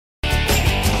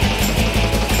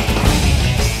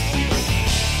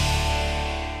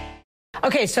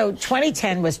Okay, so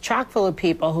 2010 was chock full of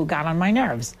people who got on my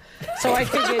nerves. So I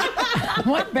figured,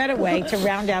 what better way to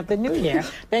round out the new year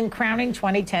than crowning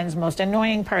 2010's most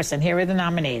annoying person? Here are the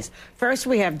nominees. First,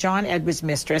 we have John Edwards'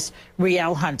 mistress,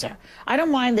 Rielle Hunter. I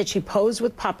don't mind that she posed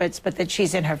with puppets, but that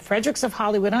she's in her Fredericks of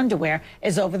Hollywood underwear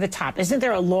is over the top. Isn't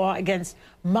there a law against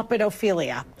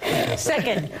Muppetophilia?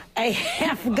 Second, a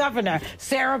half-governor,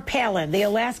 Sarah Palin, the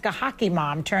Alaska hockey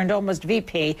mom turned almost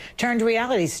VP, turned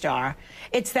reality star.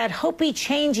 It's that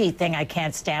hopey-changey thing I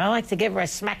can't stand. I like to give her a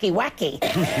smacky-wacky.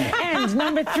 And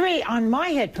number 3 on my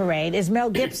hit parade is Mel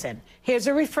Gibson. Here's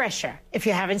a refresher, if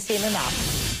you haven't seen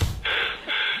enough.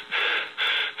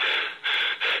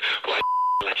 Why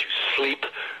let you sleep?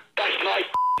 That's my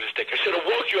mistake. I should have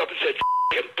woke you up and said,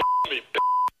 me.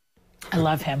 I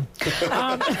love him.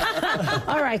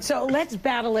 All right, so let's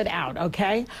battle it out,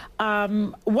 okay?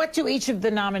 What do each of the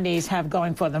nominees have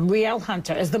going for them? Rielle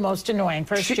Hunter is the most annoying.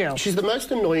 First, Jill. She's the most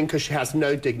annoying because she has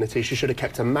no dignity. She should have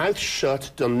kept her mouth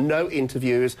shut, done no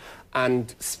interviews,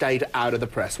 and stayed out of the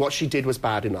press. What she did was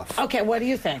bad enough. Okay, what do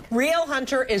you think? Rielle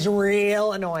Hunter is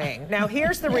real annoying. Now,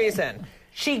 here's the reason.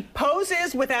 She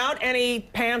poses without any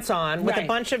pants on with a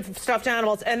bunch of stuffed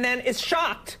animals and then is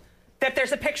shocked that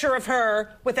there's a picture of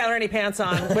her without any pants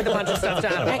on with a bunch of stuffed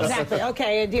animals. Exactly.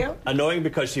 Okay, and you? Annoying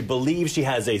because she believes she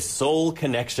has a soul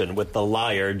connection with the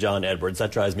liar, John Edwards.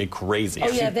 That drives me crazy. Oh,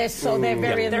 yeah, they're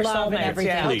very in They're love and soulmates,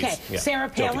 everything. yeah. Okay, Yeah. Sarah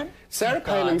Palin? Joking. Sarah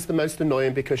Palin's the most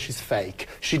annoying because she's fake.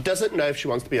 She doesn't know if she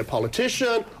wants to be a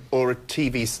politician or a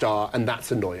TV star, and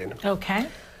that's annoying. Okay.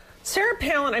 Sarah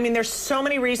Palin, I mean, there's so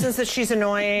many reasons that she's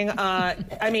annoying.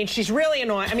 I mean, she's really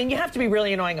annoying. I mean, you have to be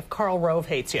really annoying if Karl Rove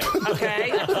hates you,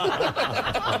 okay?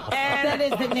 That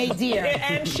is the nadir.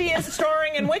 And she is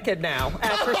starring in Wicked now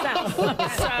as herself.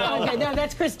 So, Okay, no,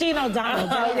 that's Christine O'Donnell.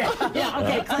 Yeah,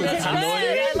 okay, Clinton. That's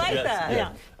annoying. I like Yes, that.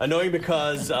 yeah. Annoying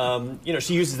because, you know,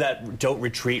 she uses that don't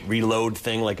retreat, reload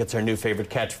thing like it's her new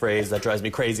favorite catchphrase. That drives me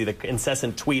crazy. The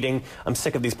incessant tweeting. I'm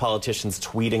sick of these politicians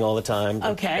tweeting all the time.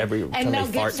 Okay. Every time And Mel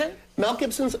they fart. Gibson? Mel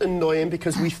Gibson's annoying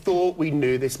because we thought we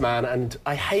knew this man, and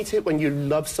I hate it when you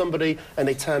love somebody and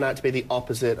they turn out to be the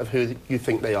opposite of who you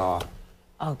think they are.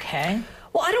 Okay.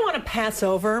 Well, I don't want to pass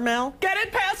over Mel. Get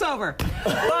it? Pass over.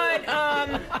 But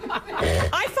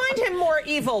I find him more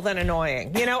evil than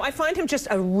annoying. You know, I find him just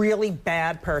a really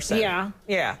bad person. Yeah.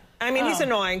 Yeah. I mean, he's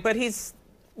annoying, but he's,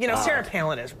 you know, Sarah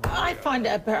Palin is. I find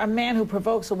a man who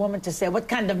provokes a woman to say, what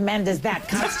kind of man does that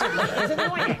constantly? Is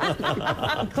annoying.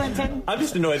 Clinton? I'm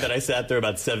just annoyed that I sat through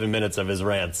about 7 minutes of his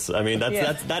rants. I mean,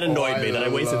 that annoyed me, that I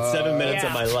wasted 7 minutes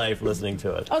of my life listening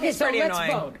to it. Okay, so let's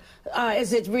annoying. vote.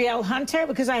 Is it Rielle Hunter?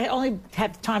 Because I only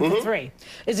have time for 3.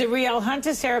 Is it Rielle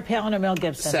Hunter, Sarah Palin, or Mel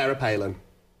Gibson? Sarah Palin.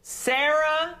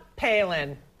 Sarah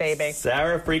Palin, baby.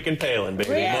 Sarah freaking Palin, baby.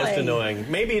 Really? Most annoying.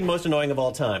 Maybe the most annoying of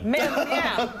all time. Maybe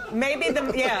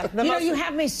the You know, you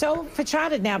have me so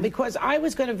fachaded now because I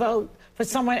was going to vote for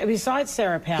someone besides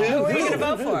Sarah Palin. Who are you going to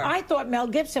vote for? I thought Mel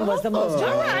Gibson was the most.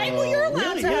 All right, well, you're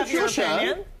allowed Really? to have your It's your show.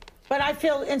 opinion. But I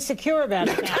feel insecure about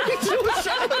it now.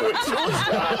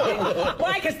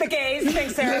 Why? Because the gays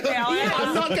think Sarah Palin.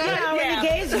 I'm not gay. The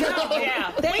gays know.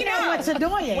 Yeah. They We know what's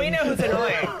annoying. We know who's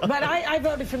annoying. But I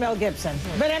voted for Mel Gibson.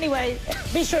 But anyway,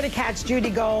 be sure to catch Judy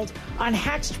Gold on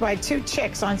Hatched by Two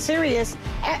Chicks on Sirius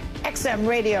XM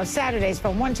Radio Saturdays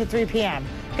from 1 to 3 p.m.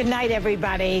 Good night,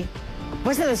 everybody.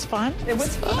 Wasn't this fun? It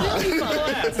was fun.